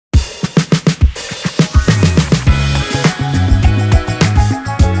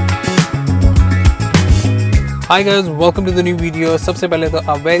Hi guys, welcome to the new video. सबसे पहले तो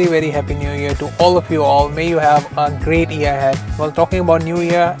a very happy new year to all of you all. May you have a great year ahead. Well, talking about new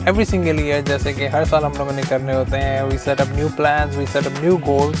year, every single year जैसे कि हर साल हम लोगों ने करने होते हैं, we set up new plans, we set up new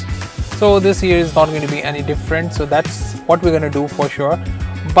goals. So this year is not going to be any different. So that's what we're going to do for sure.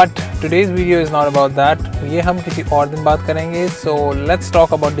 But today's video is not about that. ये हम किसी और दिन बात करेंगे. So let's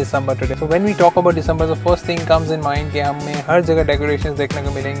talk about December today. So when we talk about December, the first thing comes in mind कि हमें हर जगह decorations देखने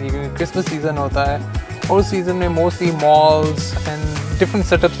को मिलेंगी क्योंकि Christmas season होता है. और उस सीज़न में mostly malls and different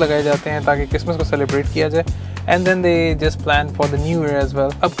setups लगाए जाते हैं ताकि क्रिसमस को सेलिब्रेट किया जाए and then they just plan for the new year as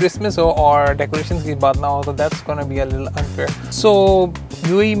well. अब क्रिसमस हो और डेकोरेशंस की बात ना हो तो that's gonna be a little unfair. So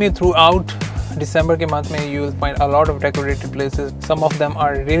UAE में थ्रू आउट दिसंबर के मंथ में you will find a lot of decorated places. Some of them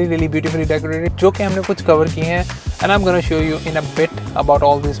are really beautifully decorated जो कि हमने कुछ कवर किए हैं and I am gonna show you in a bit about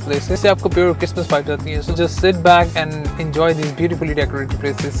all this places. इससे आपको प्योर क्रिसमस वाइब आती है. So just sit back and enjoy this beautifully decorated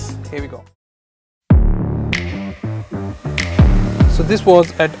places. Here we go. So this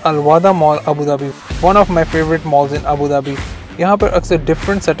was at Al Wada Mall, Abu Dhabi, one of my favorite malls in Abu Dhabi. यहाँ पर अक्सर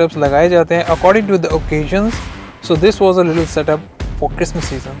different setups लगाए जाते हैं according to the occasions. So this was a little setup for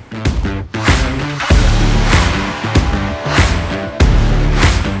Christmas season.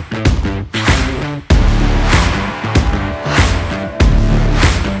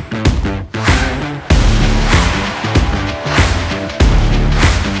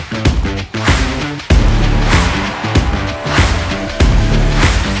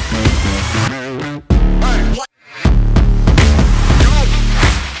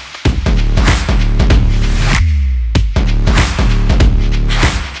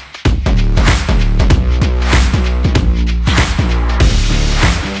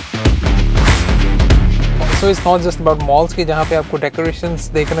 So it's not just about malls की जहाँ पे आपको decorations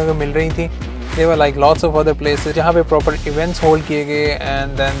देखने को मिल रही थी. There were like lots of other places जहाँ पे proper events hold किए गए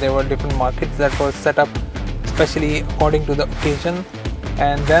and then there were different markets that were set up especially according to the occasion.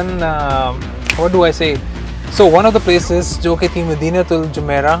 And then what do I say? So one of the places जो कि थी मदीनतुल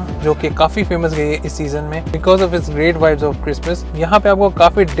Jumeirah जो कि काफ़ी फेमस गई है इस सीज़न में because of its great vibes of Christmas. यहाँ पे आपको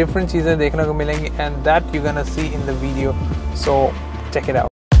काफ़ी different चीज़ें देखने को मिलेंगी and that you're gonna see in the video. So check it out.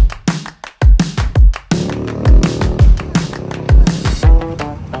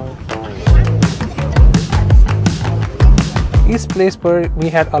 इस प्लेस पर we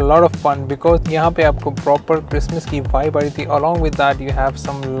had a lot of fun because यहाँ पे आपको प्रॉपर क्रिसमस की वाइब आ रही थी. Along with that you have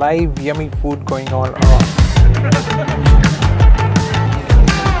some live yummy food going on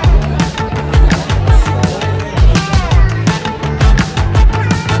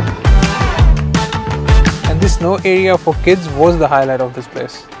and this snow area for kids was the highlight of this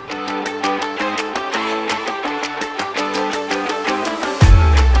place.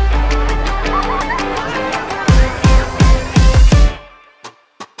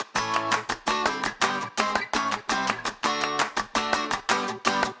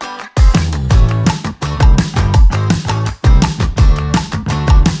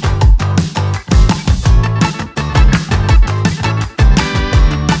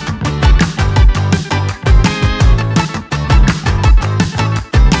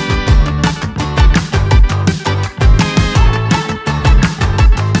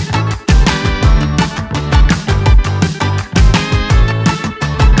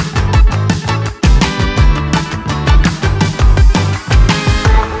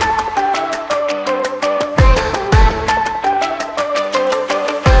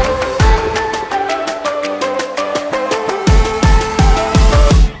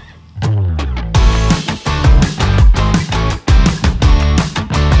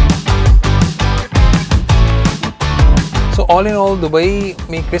 All in all, Dubai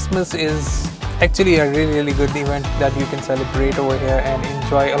Christmas is actually a really good event that you can celebrate over here and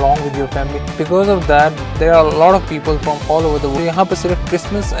enjoy along with your family. Because of that, there are a lot of people from all over the world. यहाँ पर सिर्फ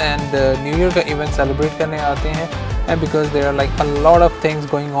Christmas and New Year का event celebrate करने आते हैं, and because there are like a lot of things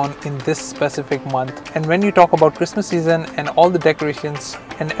going on in this specific month. And when you talk about Christmas season and all the decorations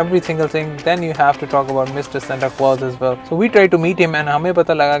and every single thing, then you have to talk about Mr. Santa Claus as well. So we tried to meet him, and हमें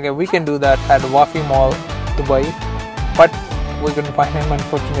पता लगा कि we can do that at Wafi Mall, Dubai. But we couldn't find him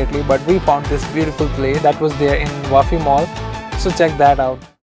unfortunately, but we found this beautiful place that was there in Wafi Mall. So check that out.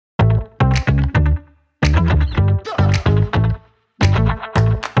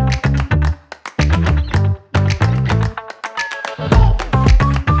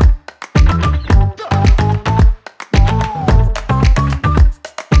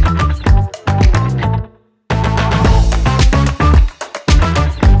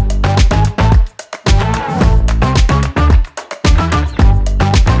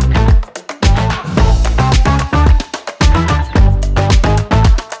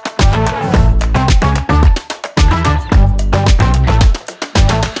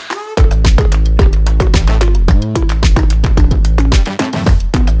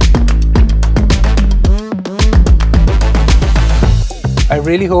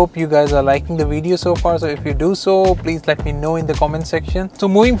 really hope you guys are liking the video so far. So if you do so, please let me know in the comment section. So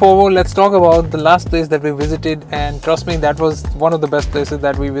moving forward, let's talk about the last place that we visited, and trust me, that was one of the best places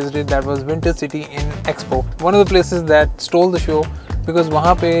that we visited. That was Winter City in Expo. One of the places that stole the show, because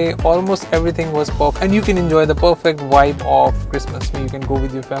wahan pe almost everything was perfect and you can enjoy the perfect vibe of Christmas. You can go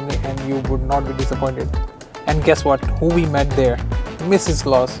with your family and you would not be disappointed. And guess what? Who we met there? Mrs.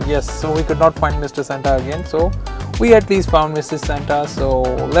 Claus. Yes, so we could not find Mr. Santa again, so we at least found Mrs. Santa. So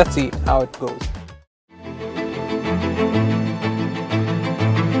let's see how it goes.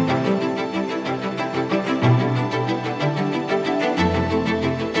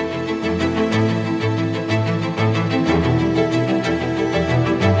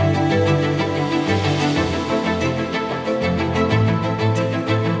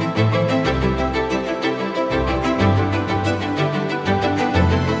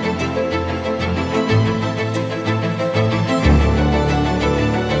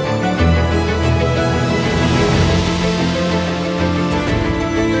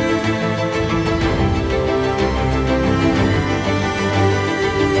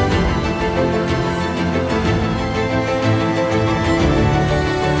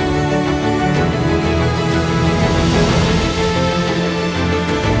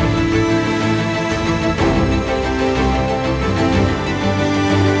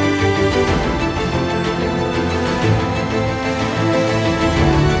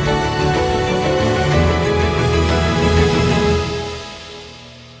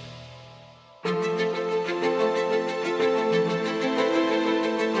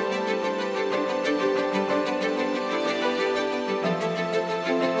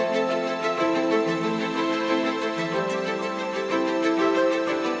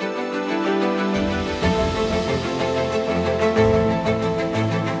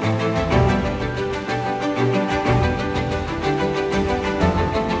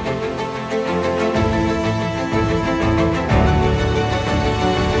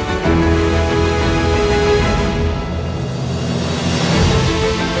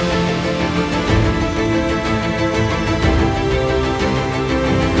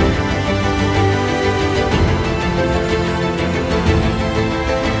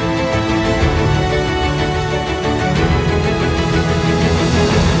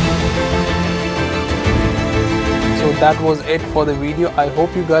 That was it for the video. I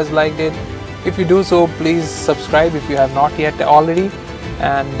hope you guys liked it. If you do so, please subscribe if you have not yet already,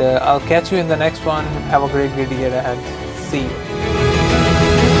 and I'll catch you in the next one. Have a great year ahead. See you.